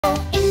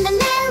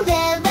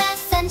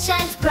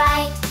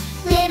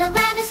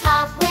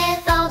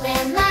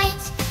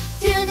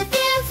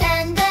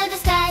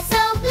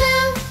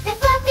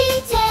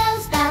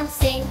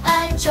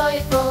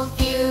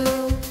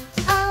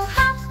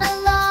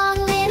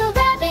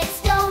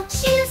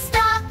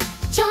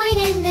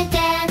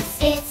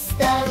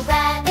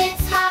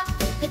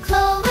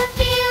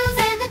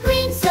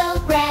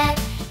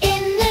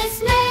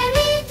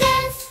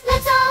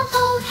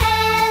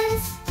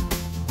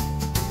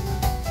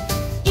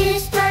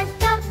ears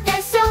perked up,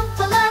 they're so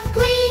full of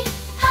glee,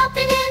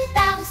 hopping and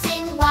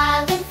bouncing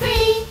wild and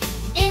free.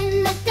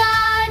 In the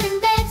garden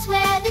beds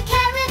where the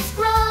carrots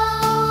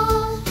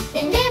grow,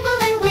 they nibble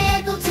and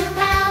wiggle to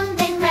round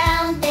and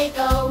round they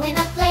go in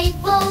a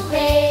playful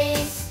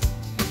race,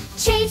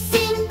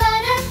 chasing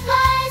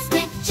butterflies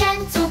with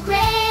gentle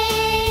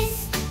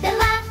grace. Their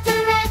laughter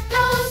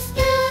echoes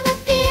through the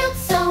fields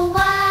so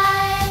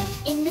wide.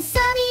 In the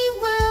sunny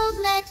world,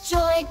 let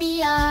joy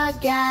be our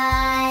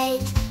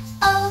guide.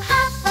 Oh,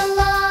 hop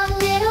along,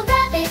 little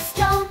rabbits,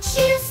 don't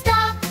you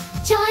stop.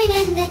 Join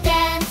in the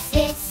dance,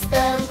 it's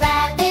the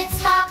rabbit's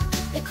hop.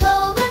 The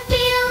clover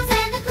fields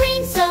and the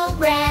green so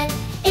grand.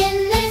 In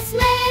this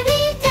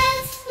merry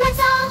dance, let's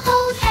all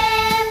hold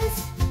hands.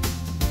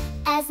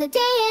 As the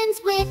day ends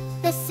with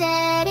the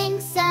setting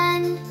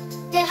sun,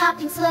 their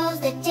hopping slows,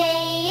 the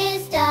day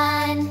is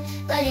done.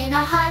 But in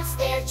our hearts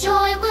their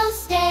joy will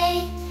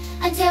stay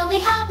until we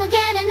hop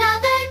again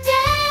another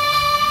day.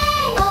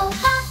 Oh,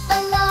 hop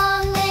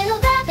along, little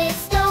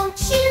rabbits, don't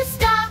you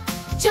stop.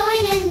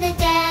 Join in the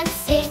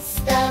dance, it's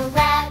the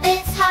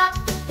rabbit's hop.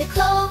 The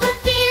clover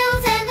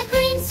fields and the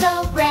green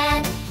so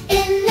grand.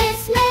 In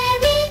this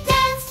merry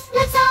dance,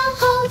 let's all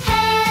hold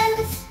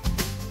hands.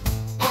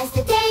 As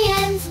the day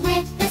ends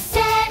with the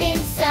setting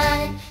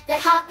sun, the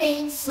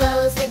hopping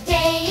slows, the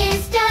day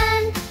is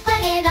done.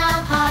 But in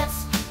our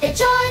hearts, the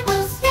joy